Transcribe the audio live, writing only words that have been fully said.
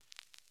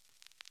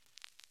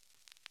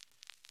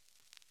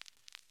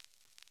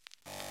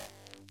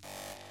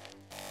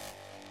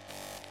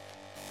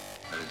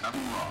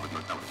nothing wrong with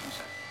your television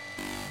set.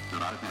 Do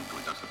not attempt to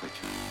adjust the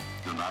picture.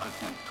 Do not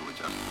attempt to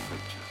adjust the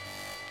picture.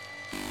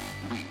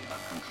 We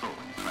are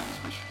controlling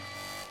transmission.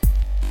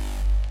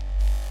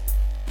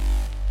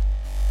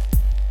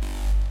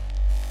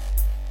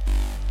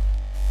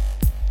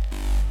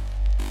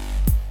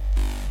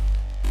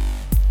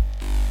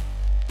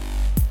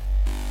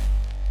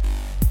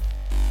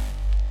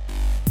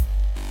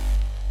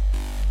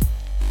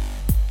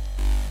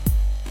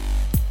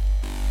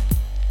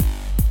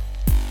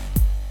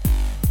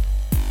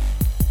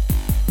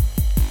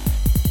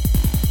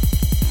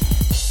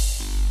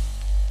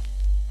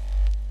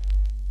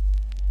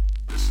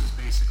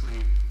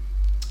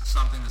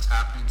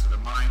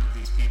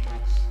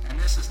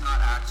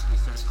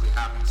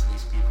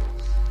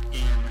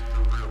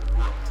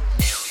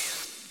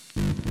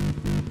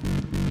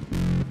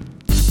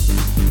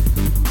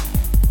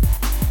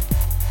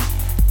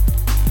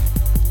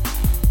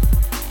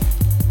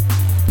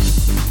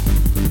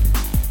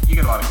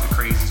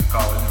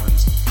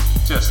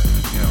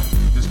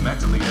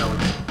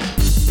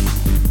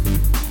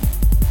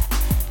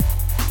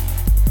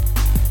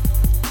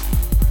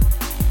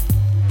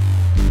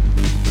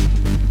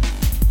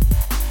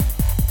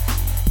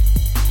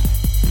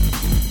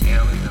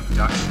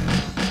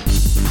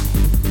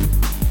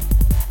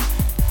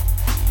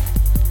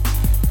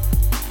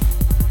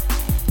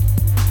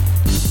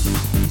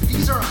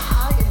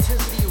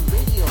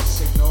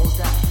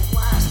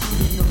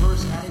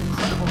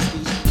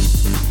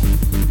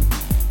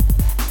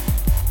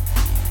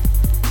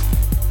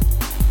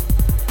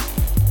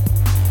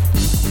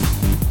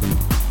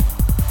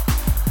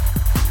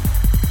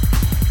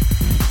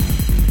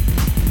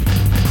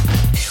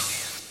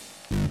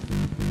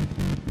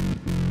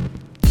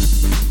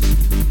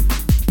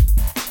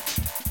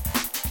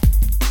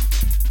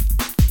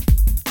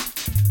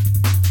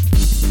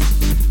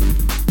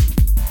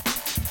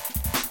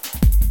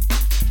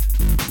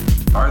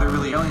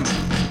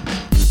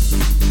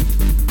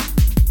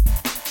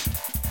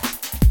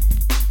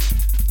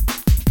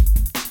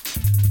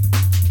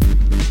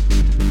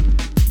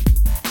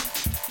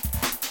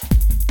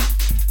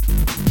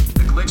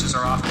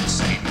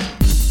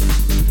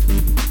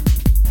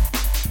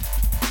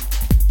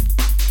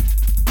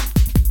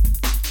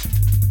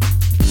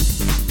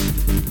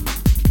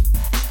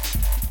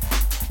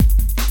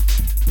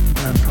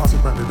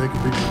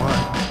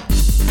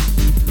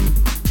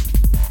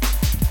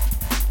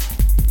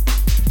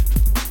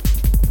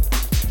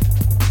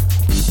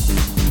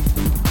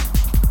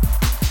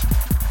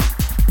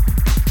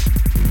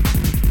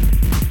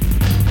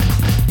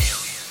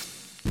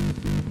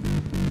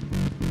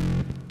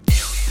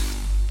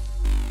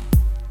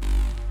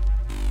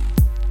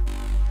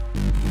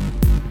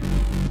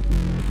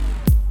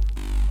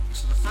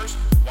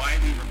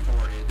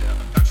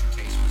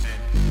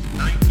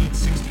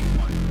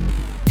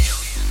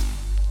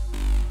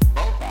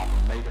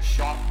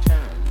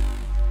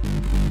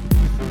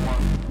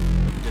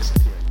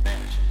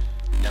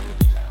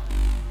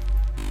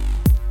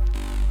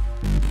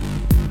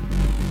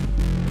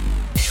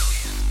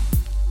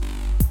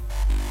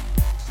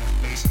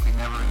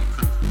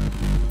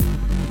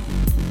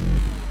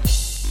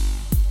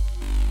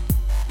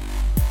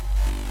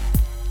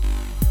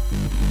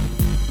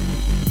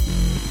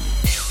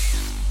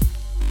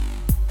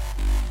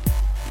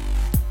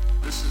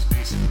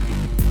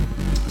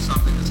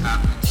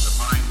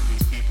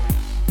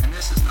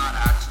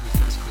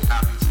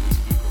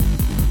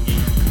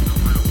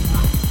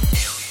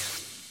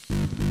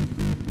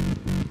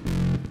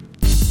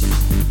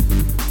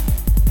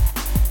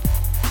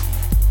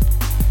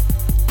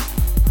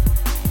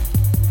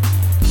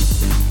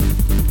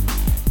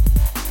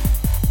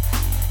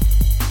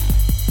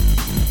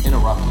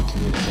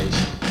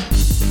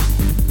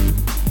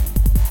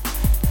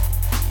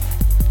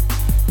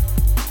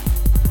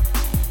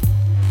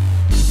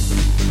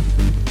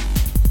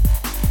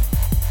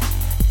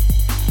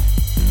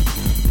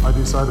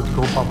 Decided to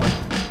go public.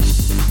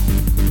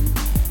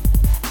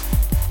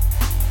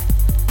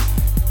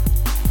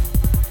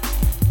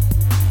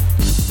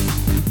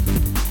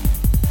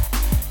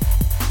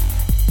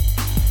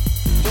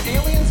 Do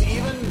aliens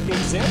even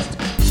exist?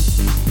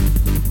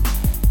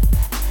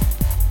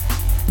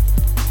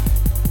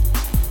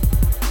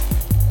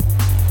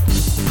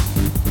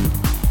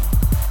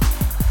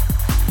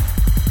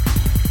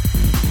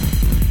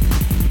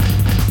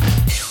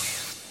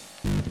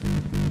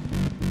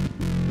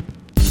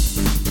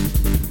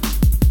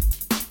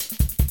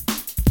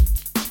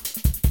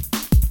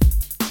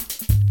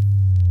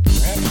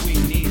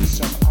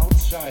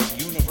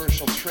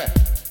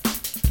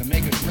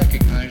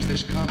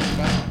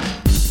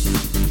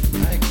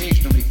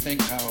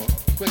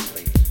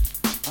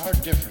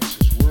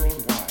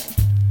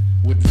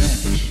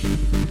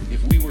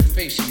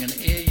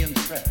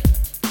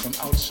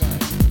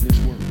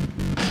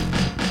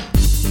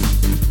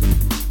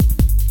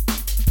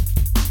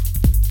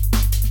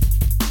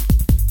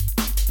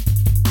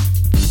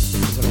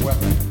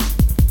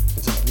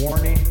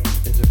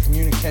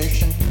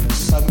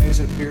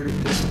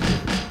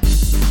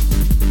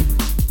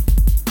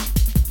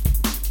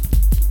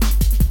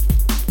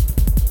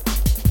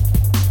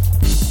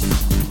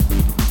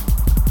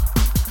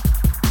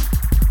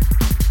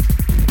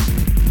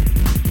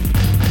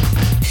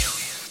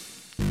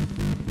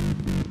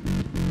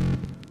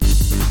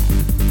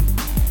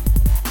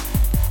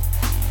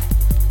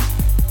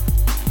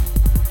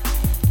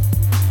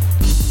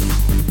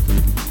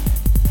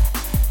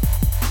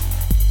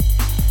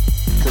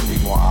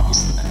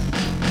 obvious than that.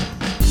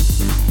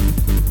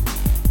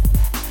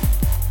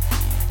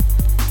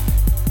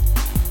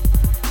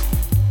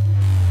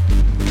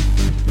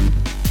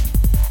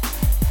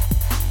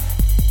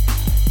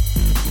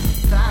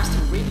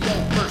 Fast radio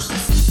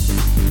bursts.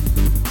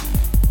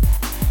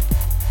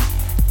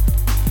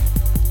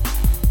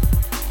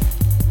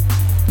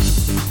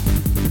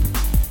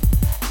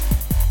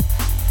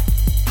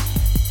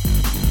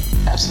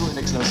 Absolutely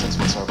makes no sense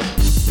whatsoever.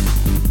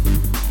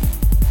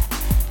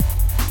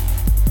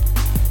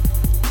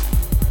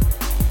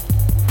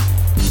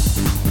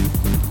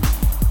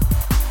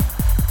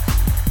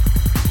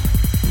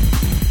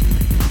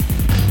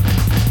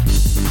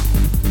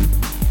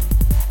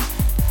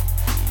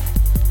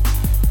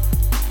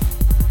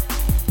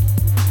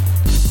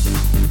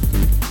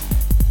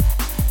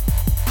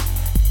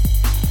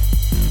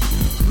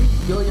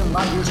 Billion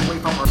light years away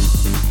from Earth.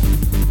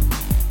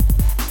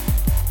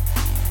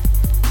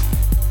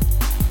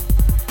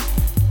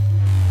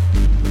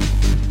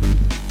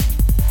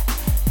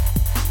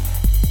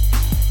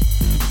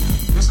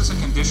 This is a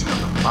condition of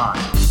the mind.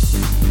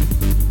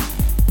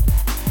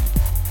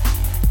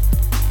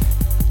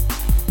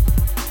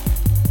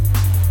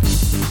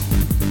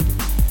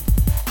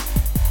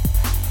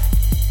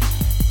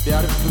 The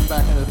atom flew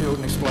back into the field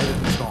and exploded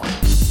and was gone.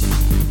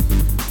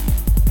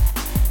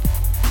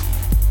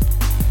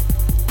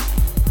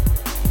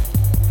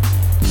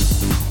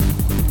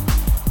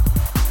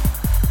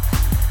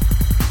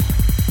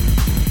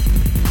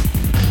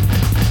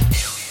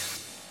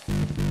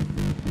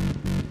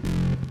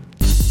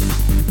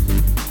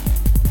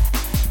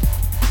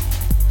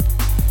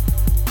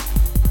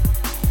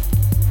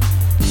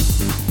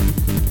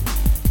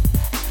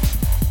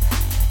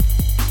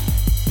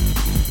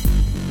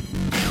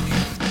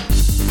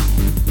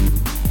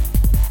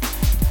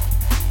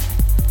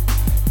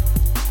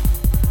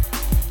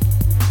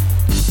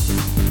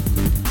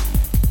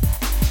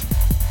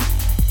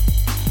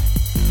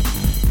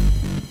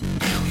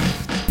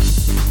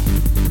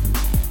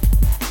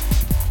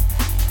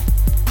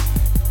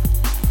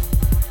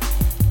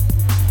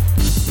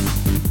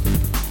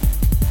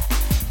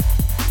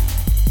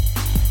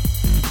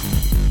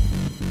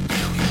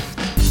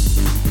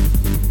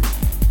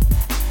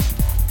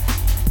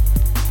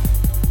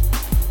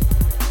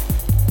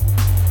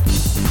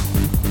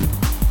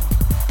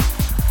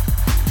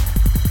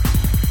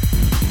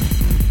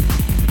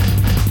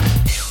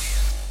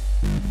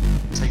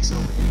 Takes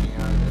over any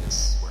area that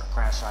is where a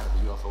crash site of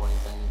a UFO or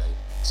anything, they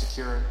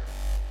secure it,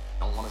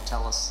 don't want to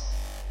tell us,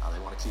 they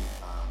want to keep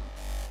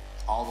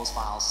all those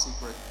files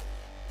secret,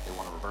 they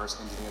want to reverse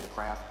engineer the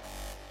craft,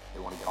 they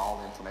want to get all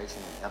the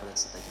information and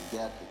evidence that they can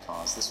get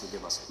because this would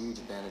give us a huge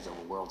advantage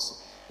over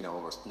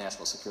over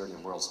national security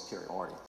and world superiority.